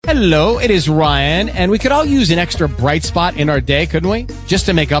Hello, it is Ryan, and we could all use an extra bright spot in our day, couldn't we? Just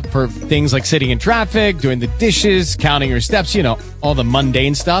to make up for things like sitting in traffic, doing the dishes, counting your steps, you know, all the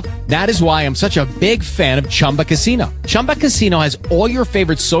mundane stuff. That is why I'm such a big fan of Chumba Casino. Chumba Casino has all your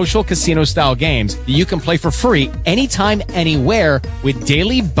favorite social casino-style games that you can play for free anytime, anywhere with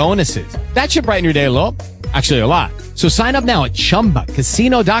daily bonuses. That should brighten your day a little. Actually, a lot. So sign up now at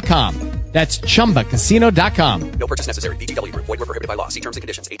ChumbaCasino.com. That's ChumbaCasino.com. No purchase necessary. VGW Group. Void where prohibited by law. See terms and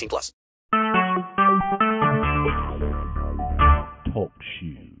conditions. 18+. Talk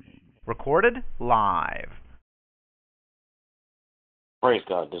shoes. Recorded live. Praise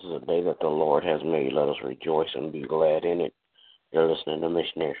God. This is a day that the Lord has made. Let us rejoice and be glad in it. You're listening to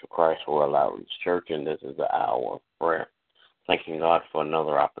Missionaries for Christ World Outreach Church, and this is the hour of prayer. Thanking God for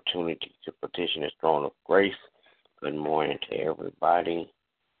another opportunity to petition His throne of grace. Good morning to everybody.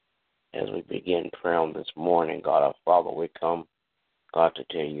 As we begin prayer on this morning, God our Father, we come, God, to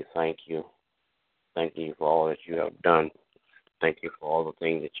tell you thank you. Thank you for all that you have done. Thank you for all the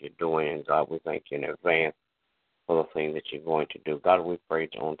things that you're doing. And God, we thank you in advance for the things that you're going to do. God, we pray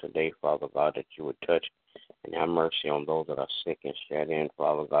on today, Father God, that you would touch and have mercy on those that are sick and shed in.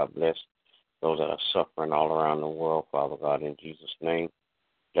 Father God, bless those that are suffering all around the world, Father God, in Jesus' name.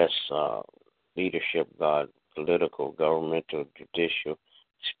 Bless leadership, God, political, governmental, judicial,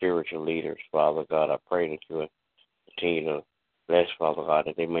 spiritual leaders, Father God. I pray that you would continue to bless, Father God,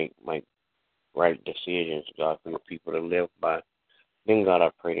 that they make right decisions, God, for your people to live by. Then, God,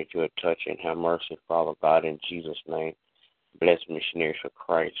 I pray that you would touch and have mercy, Father God, in Jesus' name. Bless Missionaries for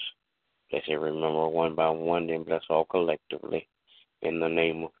Christ. Bless every member one by one, then bless all collectively. In the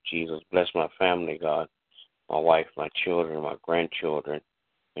name of Jesus, bless my family, God, my wife, my children, my grandchildren.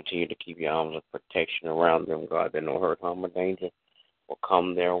 Continue to keep your arms of protection around them, God, that no hurt, harm, or danger will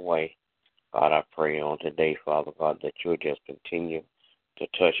come their way. God, I pray on today, Father God, that you'll just continue to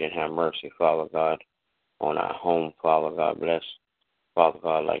touch and have mercy, Father God, on our home, Father God. Bless, Father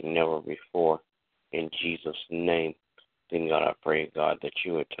God, like never before, in Jesus' name. Then, God, I pray, God, that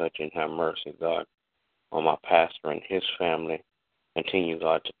you would touch and have mercy, God, on my pastor and his family. Continue,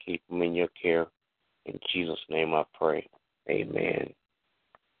 God, to keep them in your care. In Jesus' name I pray. Amen.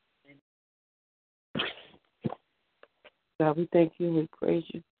 God, we thank you and we praise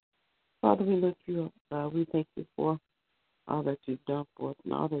you. Father, we lift you up, God. We thank you for all that you've done for us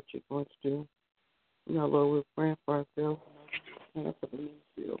and all that you're going to do. You know, Lord, we're praying for ourselves and for the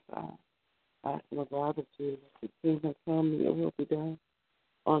ministry, oh God. Asking, oh God, that you let the kingdom come and your will be done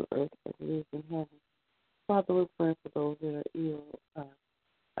on earth as it is in heaven. Father, we're praying for those that are ill, oh God.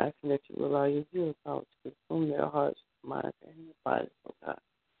 Asking that you allow your healing power to consume their hearts, minds, and their bodies, oh God.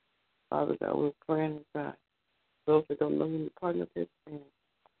 Father God, we're praying, oh God. Those that don't know you in the pardon of their sins,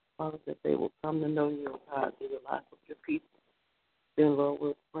 Father, that they will come to know you, oh God, through the life of your people. Then, Lord,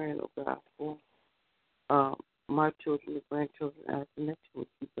 we're praying, oh God, for my children and grandchildren, asking that you will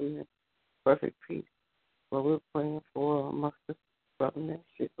keep them in perfect peace. Lord, we're praying for my sister, brother,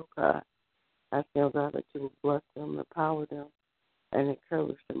 ministries, oh God, asking, oh God, that you will bless them, empower them, and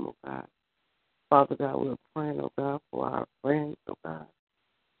encourage them, oh God. Father God, we're praying, oh God, for our friends, oh God,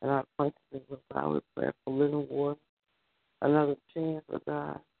 and our acquaintances, oh God. We're praying for living water, another chance, oh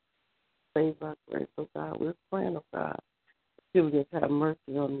God. Save our grace, oh God. We're praying, oh God, that you will just have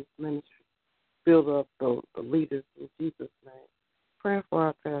mercy on this ministry. Build up the leaders in Jesus' name. Praying for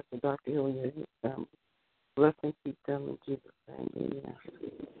our pastor, Dr. Hilliard, and his family. Bless and keep them in Jesus' name. Amen.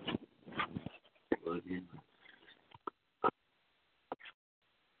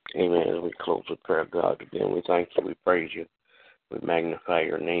 Amen. As we close with prayer, God, again, we thank you, we praise you, we magnify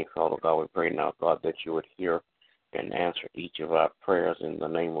your name, Father God. We pray now, God, that you would hear and answer each of our prayers in the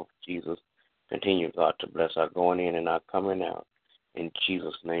name of Jesus. Continue, God, to bless our going in and our coming out. In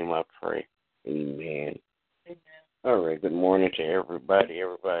Jesus' name I pray. Amen. Amen. All right, good morning to everybody.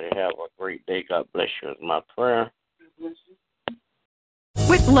 Everybody have a great day. God bless you is my prayer.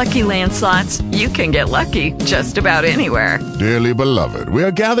 With Lucky Land Slots, you can get lucky just about anywhere. Dearly beloved, we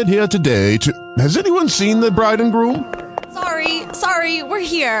are gathered here today to... Has anyone seen the bride and groom? Sorry, we're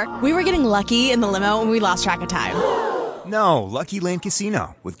here. We were getting lucky in the limo and we lost track of time. No, Lucky Land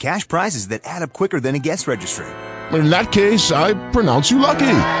Casino, with cash prizes that add up quicker than a guest registry. In that case, I pronounce you lucky.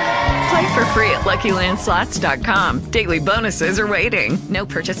 Play for free at LuckyLandSlots.com. Daily bonuses are waiting. No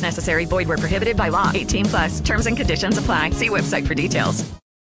purchase necessary. Void where prohibited by law. 18+. Terms and conditions apply. See website for details.